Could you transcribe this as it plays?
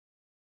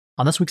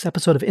On this week's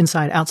episode of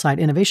Inside Outside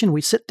Innovation, we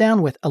sit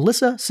down with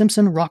Alyssa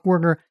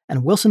Simpson-Rockwerger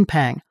and Wilson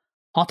Pang,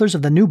 authors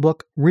of the new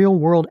book, Real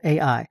World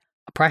AI,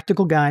 A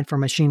Practical Guide for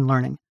Machine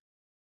Learning.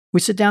 We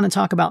sit down and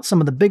talk about some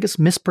of the biggest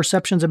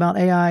misperceptions about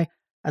AI,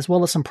 as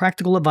well as some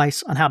practical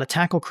advice on how to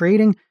tackle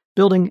creating,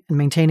 building, and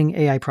maintaining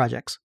AI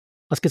projects.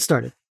 Let's get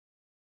started.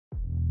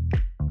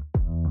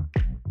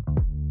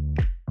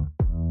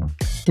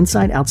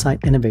 Inside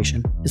Outside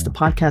Innovation is the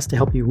podcast to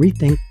help you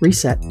rethink,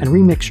 reset, and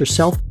remix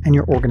yourself and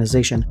your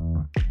organization.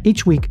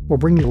 Each week, we'll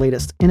bring you the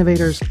latest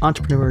innovators,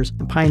 entrepreneurs,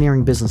 and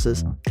pioneering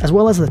businesses, as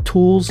well as the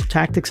tools,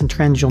 tactics, and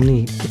trends you'll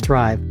need to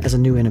thrive as a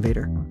new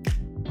innovator.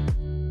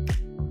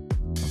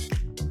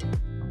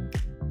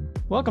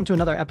 Welcome to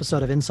another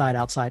episode of Inside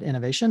Outside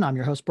Innovation. I'm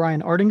your host,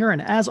 Brian Ardinger,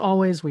 and as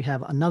always, we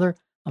have another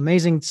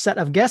amazing set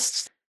of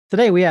guests.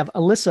 Today, we have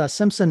Alyssa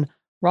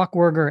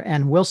Simpson-Rockwerger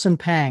and Wilson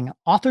Pang,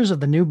 authors of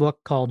the new book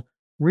called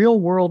Real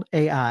World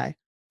AI,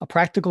 A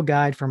Practical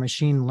Guide for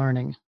Machine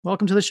Learning.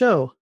 Welcome to the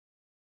show.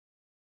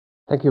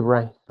 Thank you,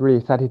 Brian. Really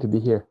excited to be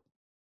here.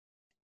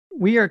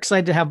 We are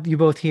excited to have you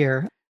both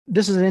here.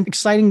 This is an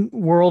exciting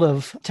world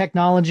of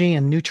technology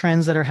and new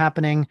trends that are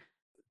happening.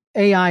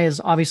 AI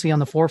is obviously on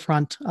the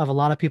forefront of a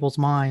lot of people's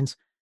minds.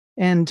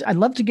 And I'd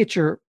love to get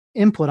your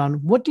input on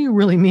what do you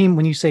really mean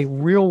when you say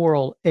real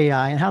world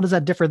AI, and how does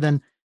that differ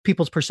than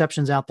people's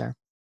perceptions out there?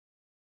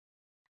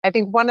 I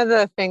think one of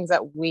the things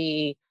that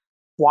we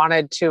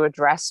wanted to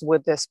address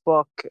with this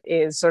book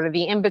is sort of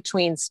the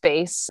in-between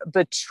space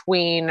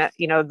between,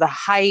 the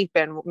hype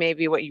and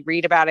maybe what you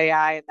read about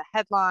AI in the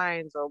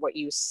headlines or what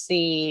you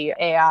see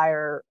AI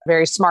or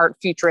very smart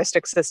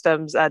futuristic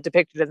systems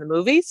depicted in the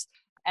movies.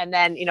 And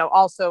then,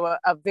 also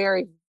a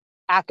very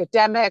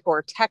academic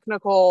or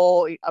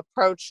technical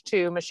approach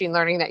to machine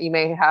learning that you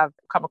may have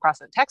come across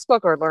in a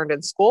textbook or learned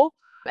in school.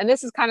 And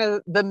this is kind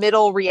of the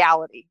middle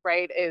reality,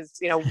 right? Is,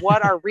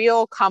 what are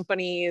real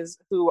companies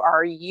who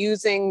are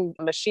using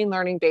machine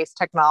learning based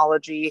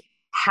technology?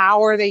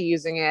 How are they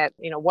using it?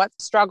 What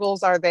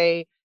struggles are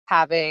they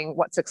having?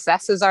 What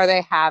successes are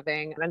they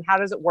having? And how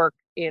does it work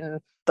in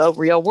the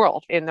real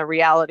world, in the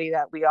reality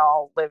that we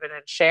all live in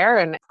and share,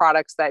 and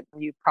products that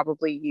you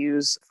probably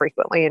use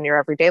frequently in your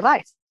everyday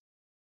life?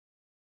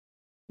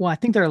 Well, I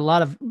think there are a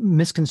lot of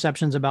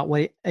misconceptions about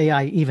what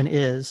AI even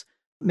is.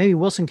 Maybe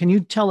Wilson, can you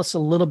tell us a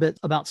little bit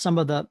about some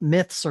of the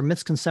myths or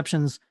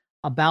misconceptions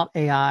about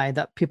AI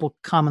that people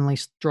commonly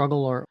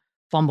struggle or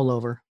fumble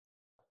over?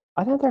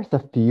 I think there's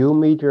a few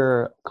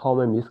major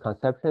common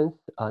misconceptions.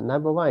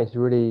 Number one is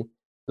really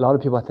a lot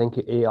of people think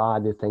AI,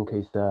 they think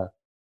it's a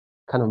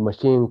kind of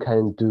machine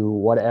can do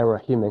whatever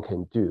human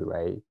can do,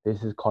 right?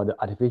 This is called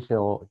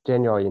artificial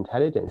general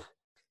intelligence.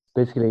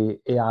 Basically,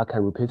 AI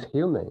can replace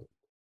human.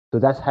 So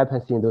that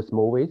happens in those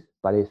movies,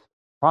 but it's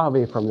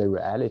probably from the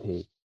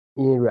reality.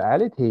 In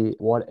reality,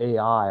 what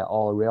AI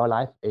or real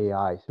life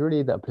AI is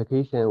really the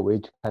application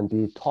which can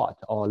be taught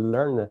or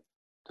learned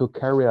to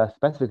carry a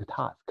specific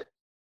task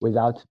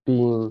without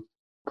being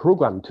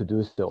programmed to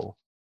do so.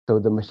 So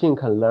the machine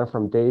can learn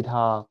from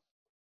data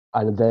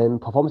and then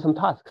perform some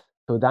tasks.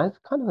 So that's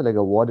kind of like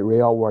what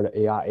real world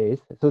AI is.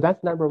 So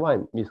that's number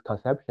one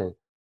misconception.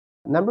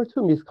 Number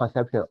two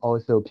misconception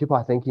also, people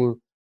are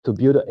thinking to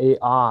build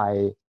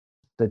AI,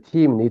 the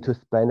team need to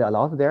spend a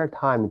lot of their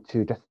time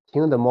to just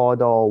tune the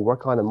model,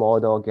 work on the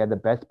model, get the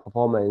best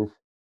performance.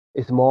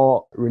 It's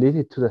more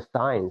related to the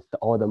science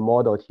or the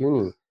model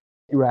tuning.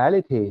 In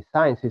reality,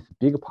 science is a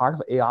big part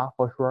of AI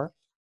for sure.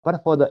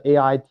 But for the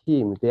AI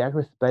team, they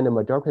actually spend the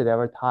majority of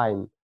their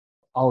time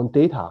on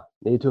data.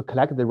 They need to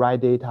collect the right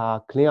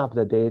data, clean up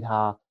the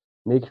data,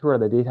 make sure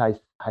the data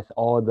has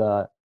all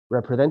the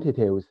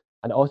representatives,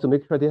 and also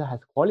make sure data has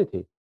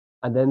quality.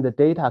 And then the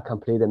data can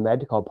play the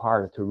medical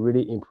part to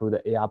really improve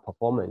the AI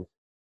performance.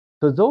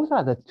 So those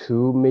are the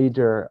two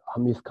major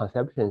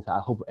misconceptions. I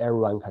hope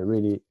everyone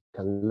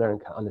can learn,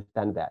 can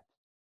understand that.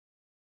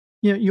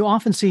 You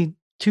often see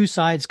two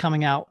sides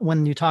coming out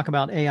when you talk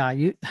about AI.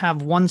 You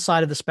have one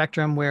side of the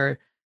spectrum where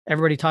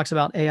everybody talks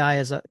about AI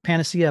as a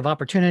panacea of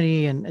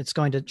opportunity and it's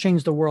going to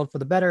change the world for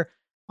the better.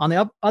 On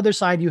the other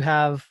side, you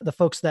have the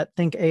folks that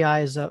think AI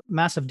is a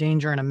massive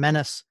danger and a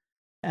menace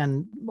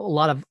and a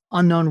lot of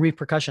unknown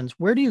repercussions.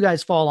 Where do you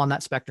guys fall on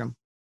that spectrum?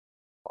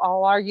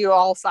 I'll argue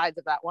all sides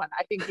of that one.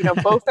 I think,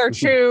 both are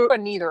true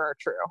and neither are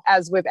true.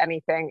 As with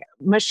anything,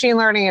 machine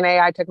learning and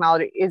AI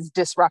technology is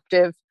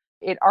disruptive.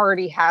 It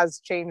already has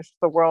changed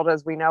the world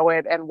as we know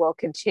it and will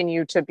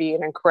continue to be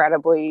an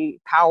incredibly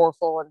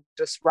powerful and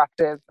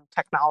disruptive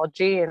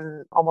technology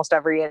in almost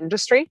every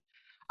industry.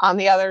 On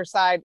the other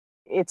side,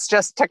 it's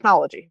just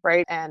technology,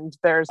 right? And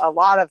there's a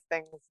lot of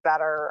things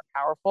that are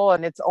powerful,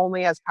 and it's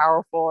only as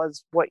powerful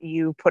as what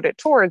you put it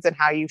towards and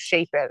how you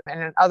shape it.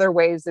 And in other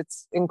ways,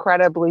 it's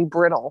incredibly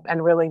brittle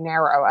and really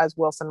narrow, as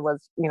Wilson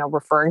was,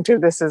 referring to.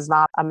 This is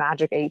not a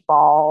magic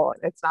 8-ball.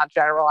 It's not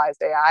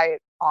generalized AI.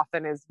 It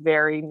often is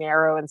very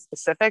narrow and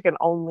specific and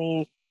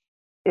only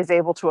is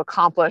able to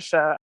accomplish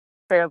a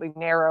fairly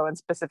narrow and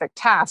specific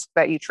task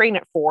that you train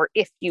it for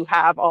if you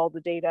have all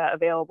the data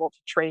available to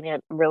train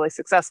it really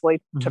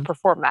successfully to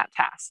perform that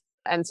task.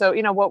 And so,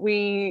 what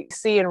we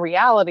see in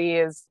reality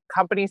is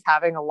companies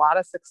having a lot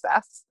of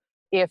success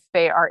if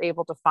they are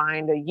able to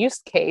find a use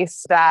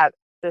case that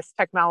this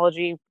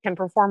technology can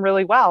perform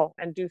really well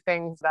and do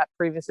things that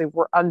previously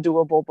were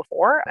undoable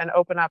before and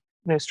open up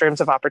new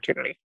streams of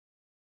opportunity.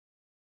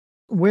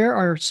 Where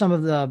are some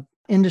of the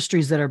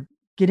industries that are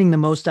getting the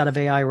most out of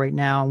AI right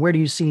now? Where do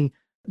you see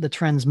the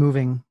trends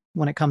moving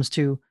when it comes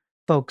to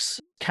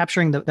folks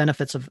capturing the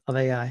benefits of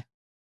AI?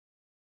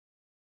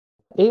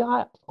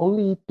 AI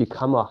only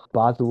become a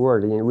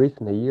buzzword in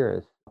recent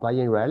years, but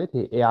in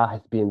reality, AI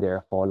has been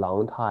there for a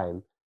long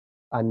time.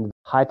 And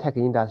high-tech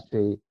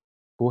industry,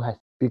 who has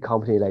big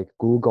company like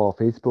Google,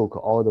 Facebook,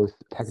 all those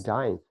tech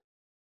giants,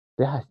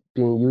 they have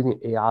been using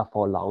AI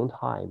for a long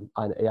time,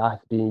 and AI has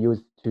been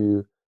used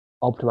to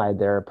optimize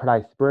their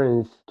product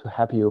experience, to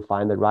help you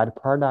find the right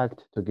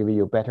product, to give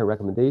you better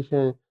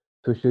recommendation,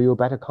 to show you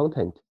better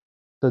content.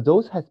 So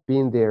those has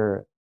been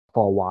there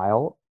for a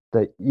while.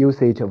 The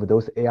usage of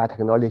those AI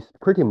technologies is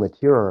pretty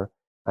mature,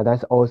 and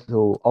that's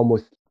also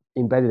almost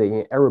embedded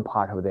in every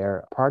part of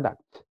their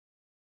product.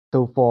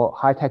 So for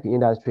high-tech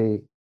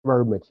industry,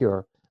 very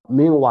mature.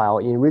 Meanwhile,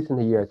 in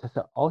recent years,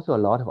 there's also a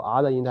lot of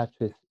other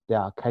industries that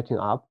are catching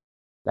up,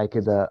 like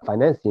the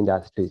finance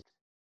industries,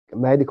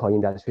 medical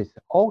industries,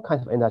 all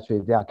kinds of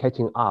industries, they are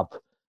catching up.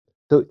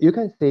 So you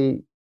can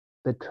see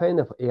the trend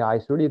of AI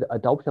is really the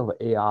adoption of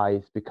AI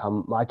has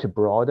become much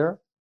broader,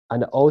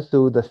 and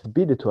also the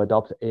speed to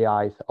adopt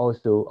AI is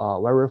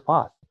also very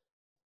fast.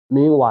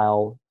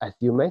 Meanwhile, as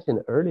you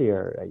mentioned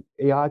earlier, like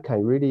AI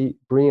can really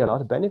bring a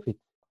lot of benefits,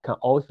 can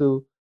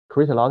also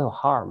create a lot of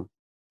harm.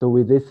 So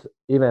with this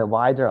even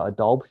wider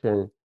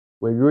adoption,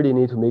 we really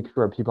need to make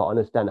sure people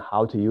understand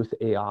how to use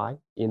AI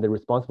in the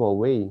responsible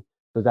way.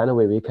 So that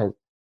way we can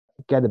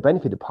get the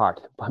benefit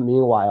part, but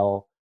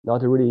meanwhile,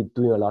 not really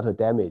doing a lot of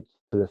damage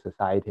to the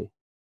society.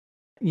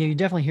 Yeah, you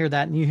definitely hear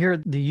that. And you hear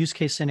the use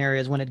case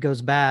scenarios when it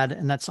goes bad,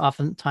 and that's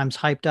oftentimes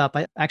hyped up.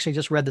 I actually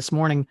just read this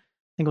morning,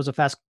 I think it was a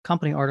Fast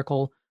Company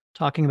article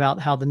talking about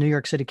how the New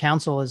York City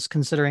Council is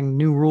considering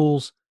new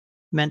rules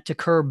meant to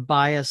curb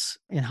bias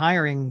in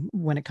hiring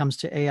when it comes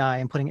to AI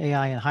and putting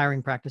AI in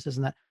hiring practices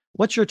and that.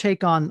 What's your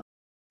take on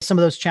some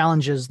of those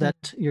challenges that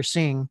you're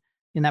seeing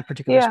in that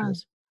particular Yeah.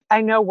 space?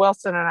 I know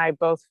Wilson and I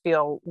both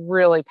feel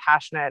really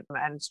passionate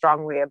and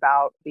strongly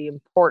about the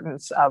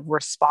importance of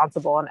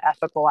responsible and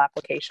ethical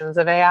applications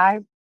of AI.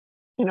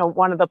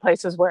 One of the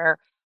places where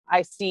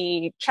I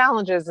see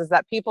challenges is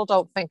that people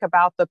don't think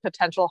about the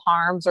potential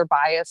harms or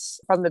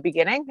bias from the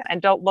beginning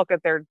and don't look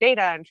at their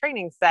data and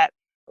training set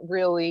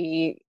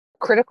really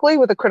critically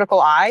with a critical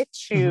eye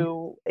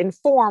to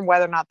inform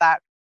whether or not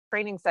that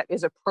training set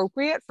is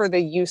appropriate for the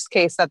use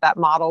case that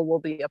model will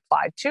be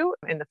applied to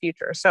in the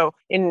future. So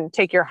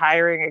take your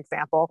hiring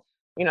example,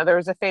 there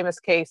was a famous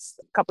case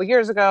a couple of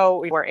years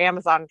ago where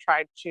Amazon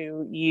tried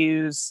to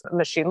use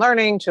machine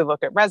learning to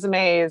look at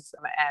resumes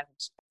and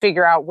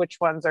figure out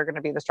which ones are going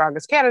to be the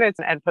strongest candidates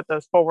and put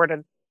those forward.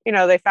 And,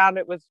 they found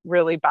it was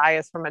really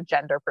biased from a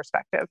gender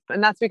perspective.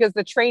 And that's because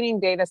the training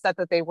data set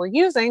that they were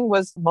using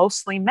was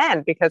mostly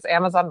men, because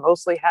Amazon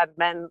mostly had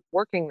men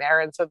working there.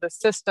 And so the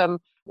system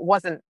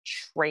wasn't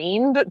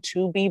trained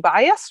to be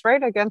biased,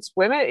 right, against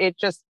women. It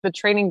just, the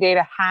training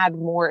data had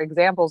more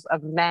examples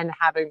of men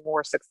having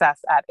more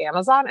success at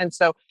Amazon. And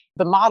so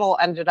the model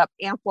ended up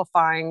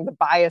amplifying the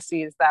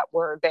biases that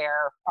were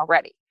there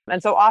already.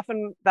 And so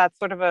often that's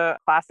sort of a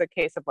classic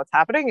case of what's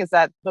happening is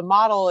that the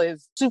model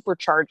is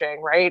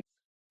supercharging, right,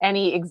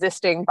 any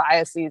existing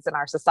biases in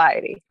our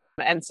society.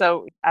 And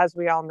so, as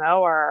we all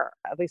know, or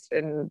at least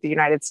in the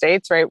United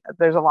States, right,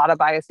 there's a lot of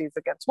biases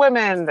against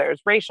women,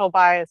 there's racial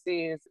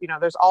biases,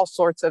 there's all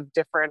sorts of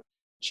different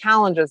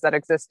challenges that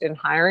exist in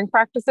hiring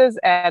practices.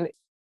 And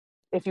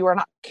if you are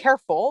not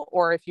careful,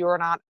 or if you are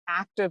not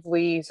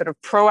actively, sort of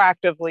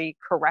proactively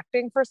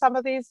correcting for some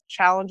of these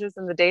challenges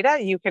in the data,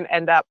 you can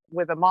end up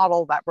with a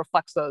model that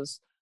reflects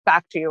those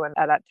back to you and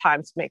at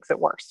times makes it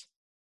worse.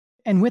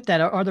 And with that,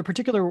 are there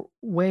particular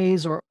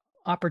ways or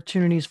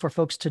opportunities for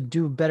folks to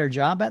do a better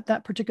job at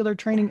that particular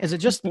training? Is it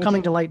just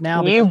coming to light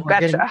now because You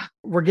betcha.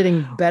 we're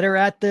getting better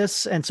at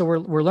this, and so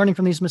we're learning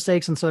from these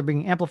mistakes, and so they're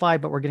being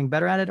amplified, but we're getting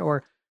better at it?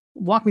 Or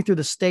walk me through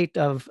the state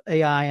of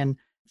AI and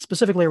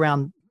specifically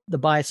around the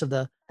bias of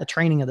the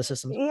training of the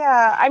systems.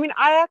 Yeah, I mean,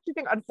 I actually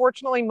think,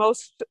 unfortunately,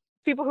 most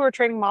people who are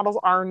training models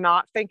are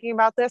not thinking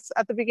about this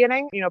at the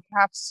beginning,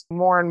 perhaps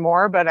more and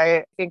more, but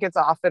I think it's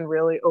often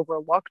really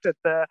overlooked at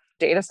the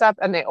data step,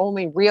 and they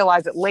only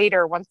realize it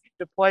later once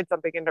you've deployed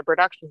something into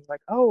production. It's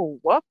like, oh,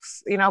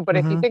 whoops, but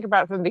if you think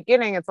about it from the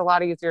beginning, it's a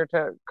lot easier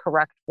to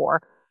correct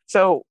for.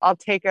 So I'll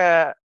take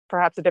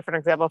perhaps a different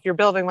example. If you're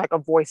building like a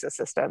voice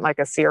assistant, like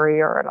a Siri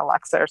or an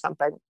Alexa or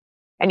something,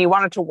 and you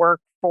want it to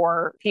work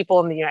for people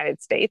in the United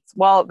States,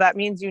 well, that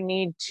means you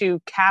need to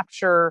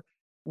capture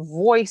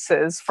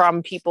voices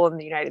from people in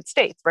the United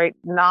States, right?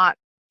 Not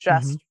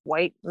just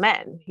white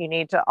men. You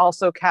need to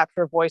also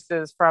capture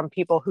voices from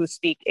people who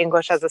speak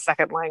English as a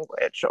second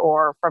language,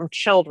 or from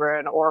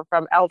children, or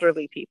from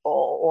elderly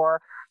people,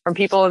 or from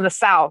people in the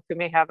South who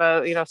may have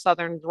a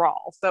Southern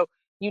drawl. So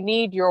you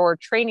need your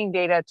training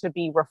data to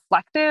be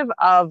reflective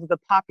of the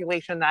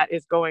population that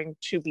is going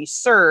to be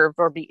served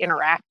or be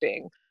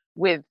interacting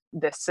with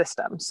this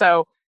system.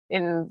 So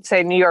in,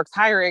 say, New York's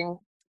hiring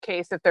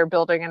case, if they're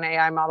building an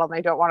AI model and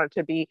they don't want it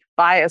to be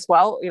biased,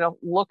 well,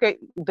 look at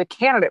the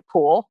candidate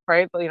pool,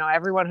 right?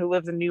 Everyone who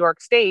lives in New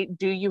York State,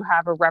 do you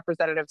have a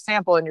representative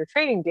sample in your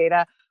training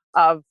data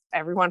of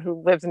everyone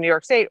who lives in New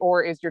York State,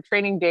 or is your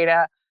training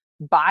data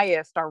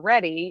biased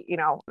already?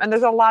 And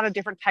there's a lot of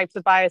different types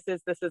of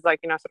biases. This is like,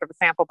 sort of a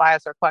sample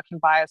bias or collection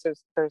bias.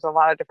 There's a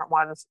lot of different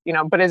ones,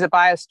 but is it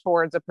biased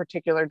towards a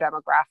particular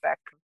demographic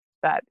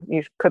that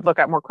you could look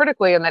at more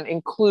critically, and then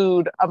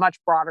include a much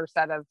broader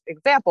set of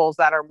examples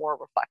that are more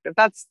reflective?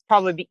 That's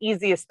probably the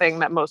easiest thing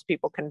that most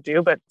people can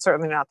do, but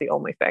certainly not the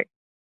only thing.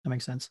 That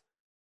makes sense.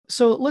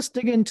 So let's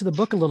dig into the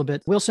book a little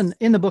bit. Wilson,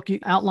 in the book, you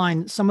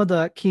outline some of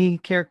the key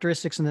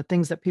characteristics and the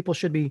things that people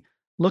should be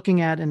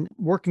looking at and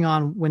working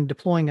on when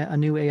deploying a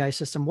new AI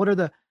system. What are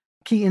the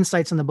key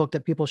insights in the book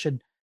that people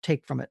should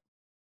take from it?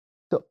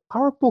 So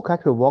our book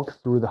actually walks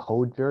through the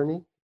whole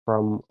journey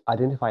from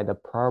identify the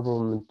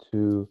problem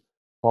to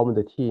form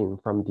the team,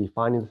 from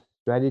defining the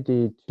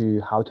strategy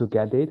to how to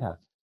get data,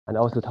 and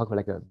also talk about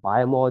like a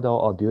buy a model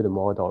or build a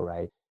model,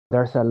 right?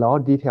 There's a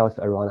lot of details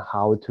around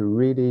how to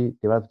really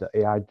develop the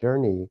AI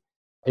journey.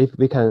 If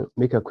we can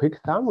make a quick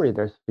summary,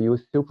 there's a few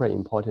super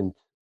important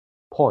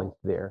points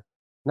there.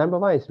 Number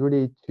one is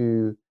really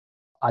to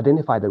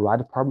identify the right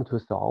problem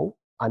to solve,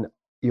 and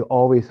you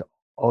always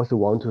also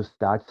want to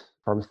start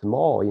from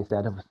small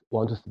instead of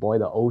want to spoil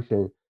the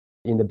ocean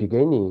in the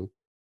beginning.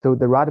 So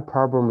the right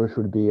problem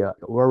should be a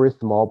very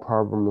small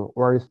problem,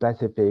 very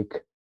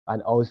specific,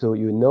 and also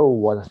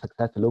what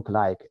success look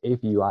like if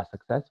you are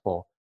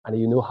successful, and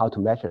you know how to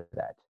measure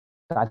that.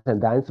 That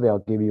then will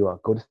give you a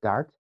good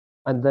start.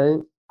 And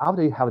then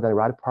after you have the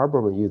right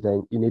problem,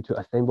 you need to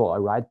assemble a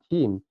right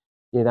team.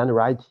 In that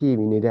right team,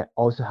 you need to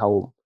also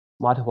have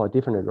multiple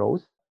different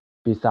roles.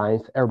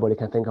 Besides, everybody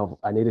can think of,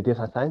 I need a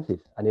data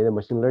scientist, I need a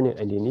machine learning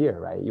engineer,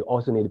 right? You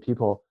also need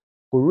people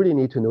who really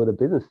need to know the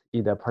business,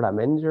 either product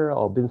manager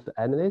or business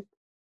analyst,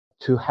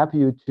 to help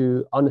you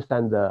to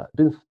understand the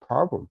business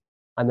problem.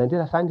 And then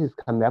data scientists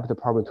can map the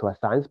problem to a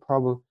science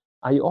problem.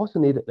 And you also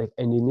need like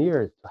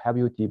engineers to help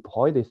you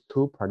deploy this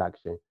to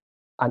production.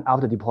 And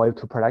after deploy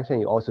to production,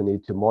 you also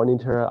need to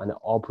monitor and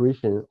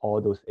operation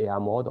all those AI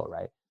model,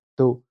 right?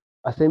 So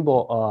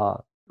assemble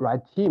a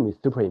right team is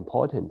super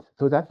important.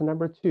 So that's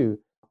number two.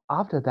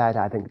 After that,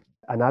 I think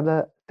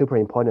another super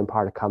important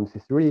part comes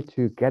is really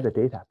to get the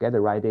data, get the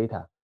right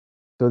data.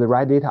 So the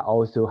right data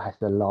also has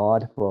a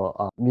lot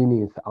of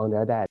meanings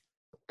under that.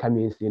 That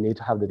means you need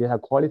to have the data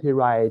quality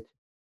right.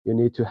 You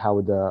need to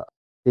have the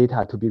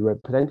data to be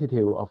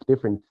representative of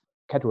different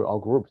category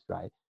or groups,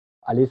 right?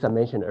 Alisa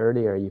mentioned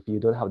earlier, if you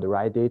don't have the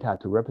right data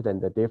to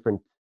represent the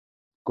different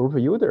group of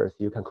users,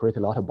 you can create a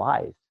lot of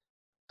bias.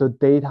 So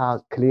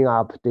data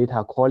cleanup,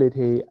 data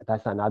quality,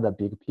 that's another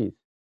big piece.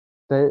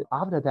 Then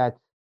after that,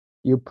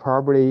 you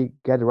probably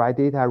get the right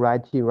data,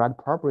 right team, right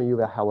problem, you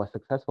will have a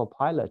successful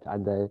pilot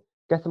and then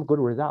get some good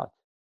results.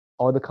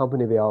 All the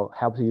company will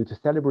help you to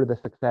celebrate the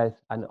success,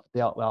 and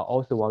they will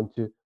also want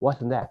to,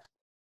 what's next?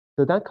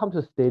 So that comes to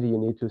a stage you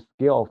need to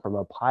scale from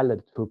a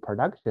pilot to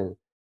production,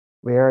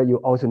 where you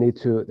also need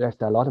to, there's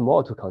a lot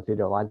more to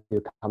consider once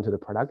you come to the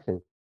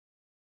production.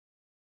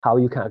 How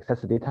you can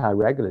access the data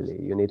regularly.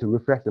 You need to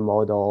refresh the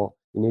model,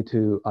 you need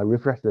to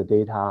refresh the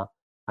data,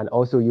 and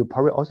also you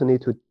probably also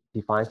need to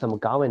define some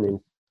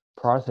governance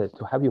process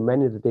to help you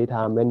manage the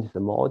data, manage the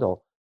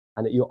model.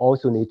 And you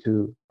also need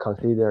to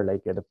consider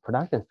like the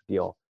production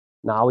scale.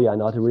 Now you are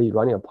not really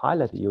running a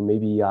pilot. You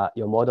maybe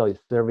your model is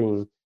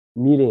serving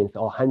millions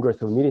or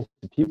hundreds of millions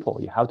of people.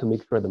 You have to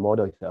make sure the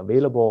model is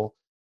available.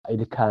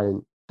 It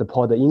can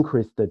support the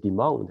increased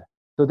demand.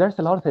 So there's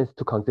a lot of things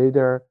to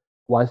consider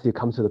once you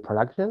come to the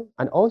production.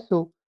 And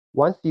also,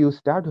 once you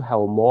start to have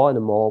more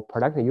and more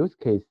production use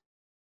case,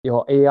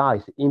 your AI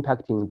is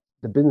impacting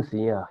the business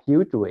in a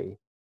huge way.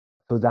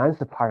 So that's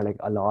the part like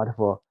a lot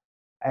of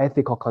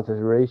ethical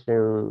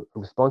consideration,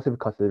 responsive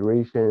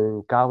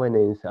consideration,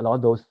 governance, a lot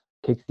of those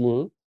kicks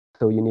in.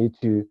 So you need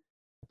to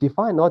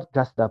define not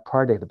just a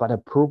product, but a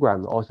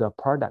program, also a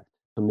product,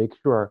 to make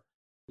sure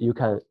you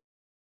can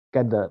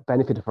get the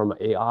benefit from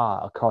AI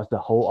across the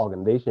whole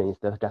organization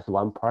instead of just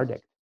one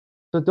project.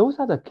 So those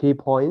are the key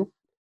points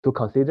to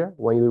consider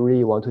when you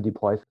really want to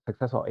deploy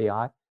successful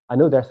AI. I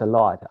know there's a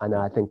lot, and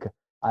I think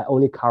I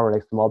only cover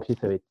like small piece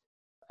of it.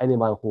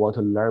 Anyone who wants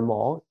to learn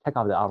more, check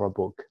out our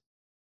book.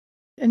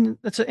 And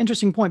that's an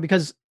interesting point,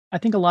 because I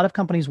think a lot of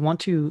companies want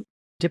to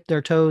dip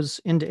their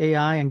toes into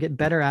AI and get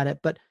better at it,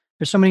 but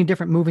there's so many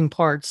different moving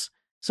parts.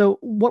 So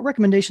what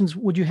recommendations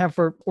would you have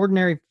for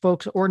ordinary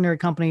folks, ordinary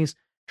companies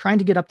trying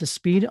to get up to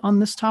speed on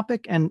this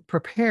topic and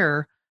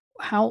prepare?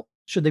 How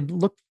should they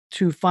look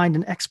to find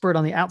an expert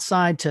on the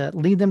outside to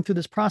lead them through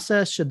this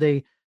process? Should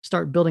they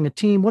start building a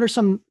team? What are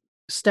some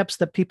steps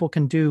that people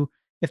can do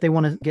if they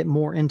want to get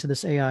more into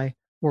this AI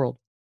world?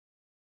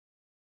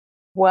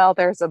 Well,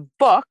 there's a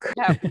book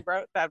that we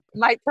wrote that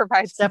might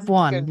provide Step some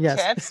one, good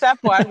yes. tips. Step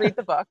one, read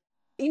the book.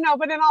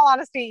 But in all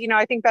honesty,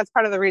 I think that's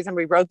part of the reason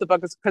we wrote the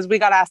book is because we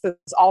got asked this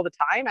all the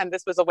time. And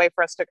this was a way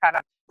for us to kind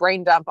of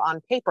brain dump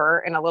on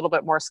paper in a little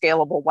bit more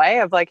scalable way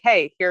of like,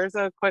 hey, here's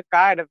a quick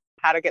guide of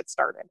how to get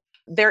started.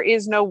 There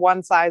is no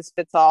one size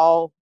fits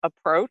all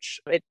approach.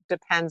 It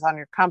depends on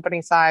your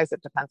company size.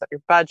 It depends on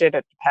your budget.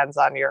 It depends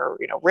on your,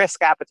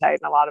 risk appetite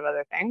and a lot of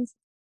other things.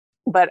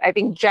 But I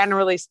think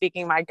generally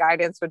speaking, my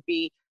guidance would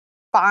be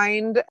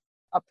find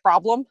a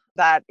problem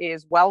that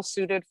is well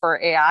suited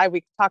for AI.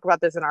 We talk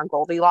about this in our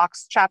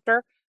Goldilocks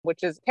chapter,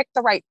 which is pick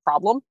the right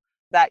problem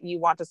that you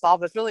want to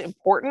solve. That's really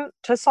important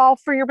to solve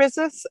for your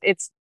business.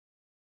 It's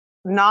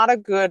not a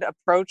good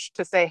approach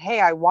to say,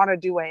 hey, I want to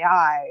do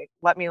AI.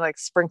 Let me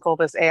sprinkle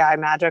this AI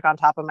magic on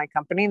top of my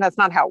company. That's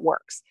not how it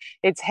works.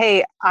 It's,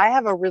 hey, I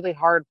have a really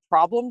hard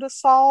problem to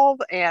solve.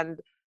 And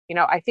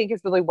I think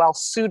it's really well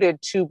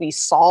suited to be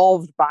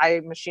solved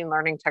by machine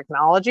learning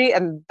technology.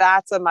 And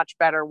that's a much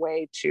better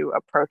way to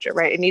approach it,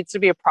 right? It needs to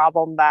be a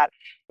problem that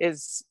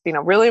is,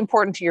 really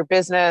important to your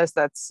business,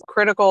 that's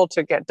critical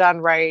to get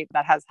done right,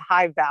 that has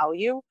high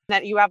value,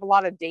 that you have a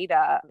lot of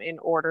data in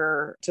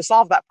order to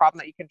solve that problem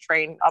that you can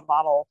train a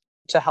model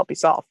to help you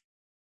solve.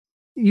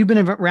 You've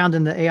been around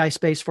in the AI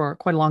space for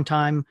quite a long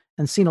time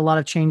and seen a lot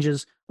of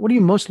changes. What are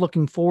you most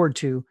looking forward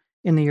to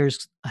in the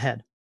years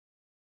ahead?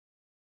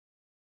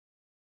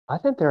 I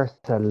think there's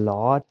a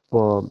lot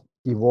of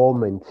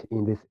involvement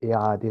in this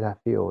AI data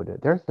field.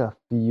 There's a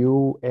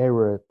few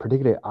areas,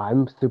 particularly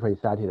I'm super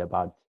excited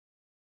about.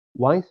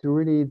 One is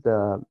really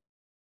the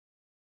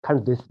kind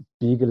of this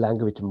big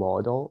language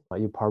model.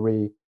 You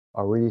probably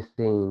already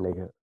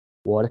seen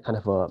what kind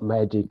of a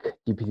magic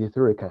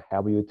GPT-3 can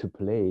help you to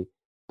play.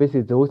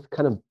 Basically, those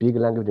kind of big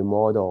language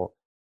model,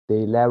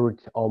 they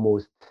leverage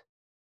almost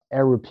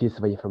every piece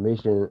of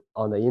information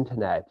on the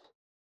internet,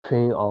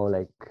 train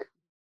on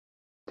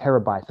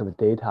terabytes of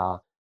data,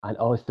 and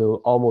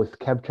also almost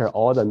capture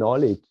all the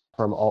knowledge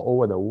from all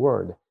over the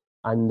world.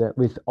 And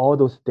with all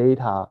those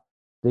data,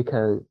 they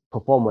can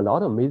perform a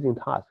lot of amazing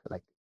tasks,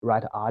 like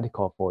write an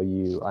article for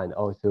you, and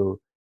also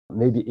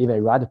maybe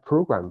even write a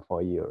program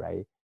for you,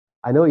 right?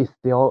 I know it's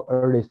still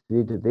early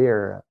stage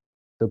there,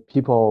 so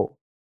people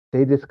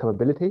see this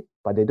capability,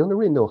 but they don't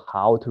really know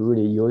how to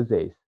really use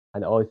this.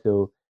 And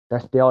also,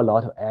 there's still a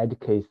lot of edge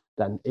cases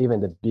that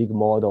even the big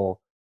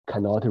model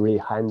cannot really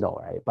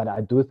handle, right? But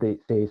I do say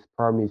it's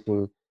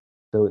promising.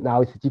 So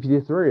now it's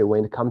GPT-3.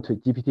 When it comes to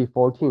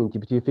GPT-14,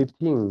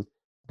 GPT-15,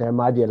 there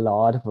might be a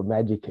lot of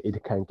magic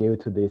it can give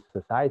to this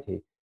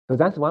society. So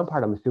that's one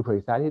part I'm super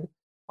excited.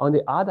 On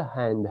the other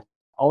hand,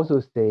 also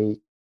say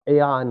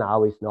AI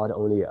now is not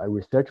only a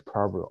research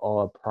problem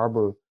or a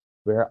problem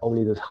where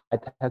only those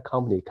high-tech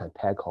companies can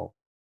tackle.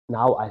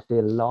 Now I see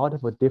a lot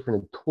of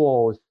different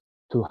tools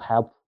to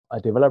help a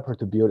developer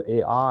to build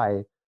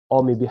AI,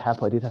 or maybe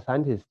help a data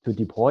scientist to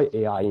deploy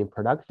AI in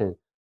production.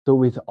 So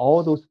with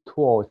all those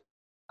tools,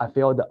 I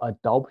feel the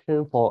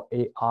adoption for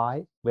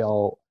AI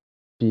will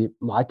be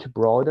much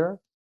broader,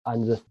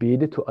 and the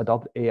speed to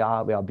adopt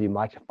AI will be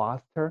much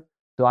faster.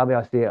 So I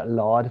will see a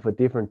lot of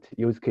different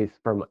use cases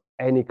from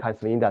any kind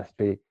of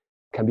industry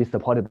can be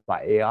supported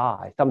by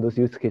AI. Some of those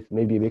use cases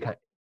maybe we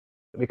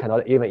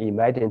cannot even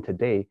imagine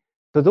today.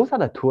 So those are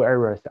the two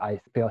areas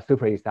I feel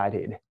super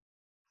excited.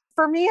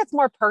 For me, it's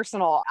more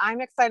personal.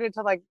 I'm excited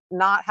to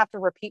not have to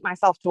repeat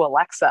myself to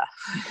Alexa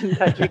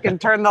that you can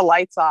turn the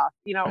lights off,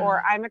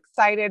 or I'm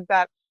excited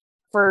that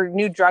for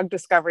new drug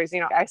discoveries,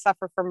 I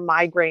suffer from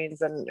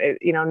migraines and,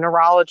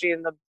 neurology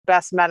and the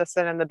best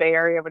medicine in the Bay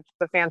Area, which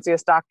the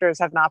fanciest doctors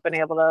have not been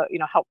able to,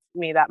 help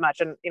me that much.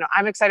 And,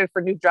 I'm excited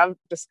for new drug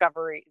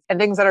discoveries and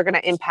things that are going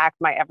to impact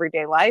my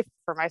everyday life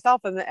for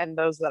myself and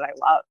those that I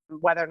love,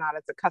 whether or not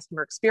it's a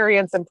customer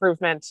experience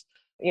improvement,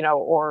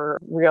 or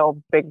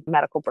real big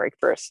medical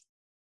breakthroughs.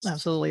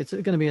 Absolutely. It's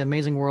going to be an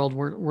amazing world.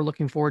 We're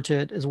looking forward to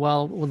it as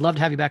well. Would love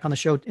to have you back on the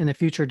show in the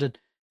future to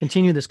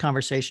continue this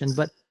conversation.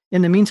 But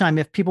in the meantime,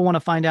 if people want to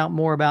find out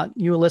more about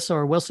you, Alyssa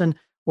or Wilson,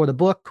 or the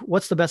book,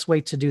 what's the best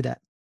way to do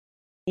that?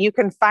 You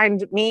can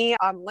find me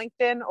on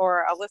LinkedIn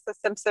or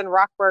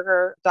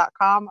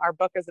AlyssaSimpsonRockburger.com. Our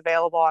book is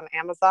available on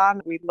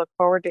Amazon. We look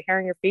forward to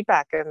hearing your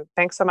feedback. And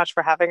thanks so much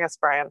for having us,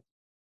 Brian.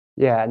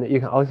 Yeah, and you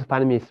can also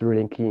find me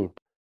through LinkedIn.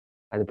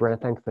 And Brian,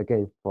 thanks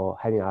again for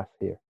having us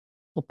here.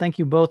 Well, thank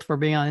you both for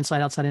being on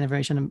Inside Outside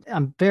Innovation.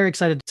 I'm very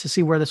excited to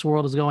see where this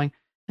world is going,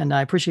 and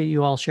I appreciate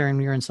you all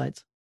sharing your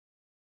insights.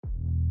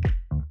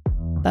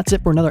 That's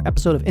it for another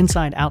episode of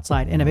Inside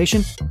Outside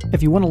Innovation.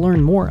 If you want to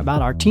learn more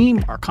about our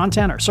team, our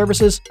content, our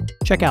services,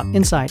 check out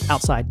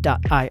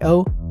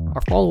insideoutside.io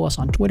or follow us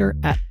on Twitter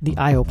 @the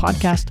IO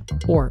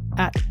Podcast or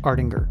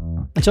 @Ardinger.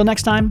 Until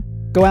next time,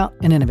 go out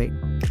and innovate.